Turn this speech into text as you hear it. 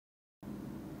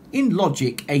In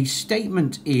logic, a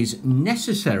statement is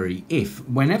necessary if,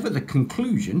 whenever the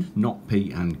conclusion, not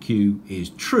P and Q, is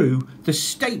true, the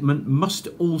statement must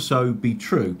also be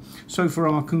true. So for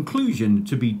our conclusion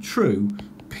to be true,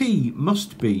 P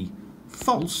must be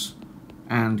false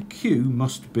and Q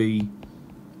must be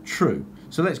true.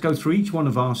 So let's go through each one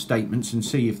of our statements and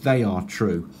see if they are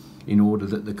true in order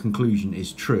that the conclusion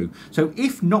is true. So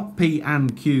if not P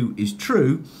and Q is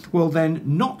true, well then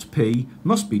not P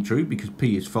must be true because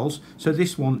P is false, so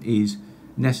this one is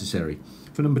necessary.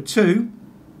 For number 2,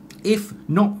 if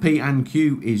not P and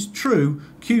Q is true,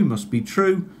 Q must be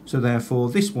true, so therefore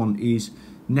this one is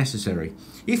necessary.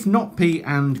 If not P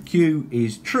and Q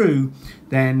is true,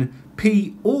 then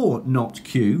P or not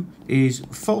Q is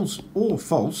false or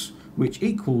false, which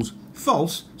equals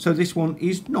false, so this one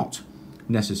is not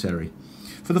necessary.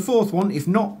 For the 4th one, if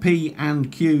not P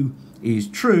and Q is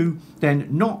true, then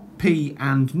not P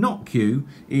and not Q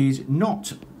is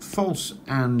not false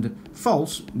and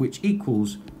false, which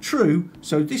equals true,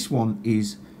 so this one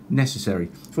is necessary.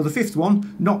 For the 5th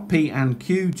one, not P and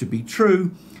Q to be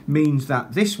true means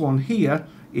that this one here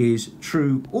is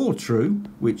true or true,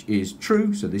 which is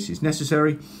true, so this is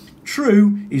necessary.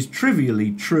 True is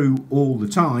trivially true all the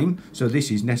time, so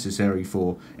this is necessary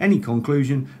for any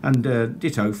conclusion, and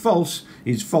ditto false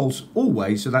is false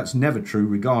always, so that's never true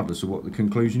regardless of what the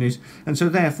conclusion is, and so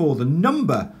therefore the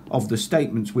number of the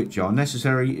statements which are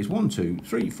necessary is 1, 2,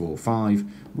 3, 4, 5,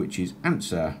 which is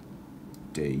answer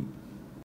D.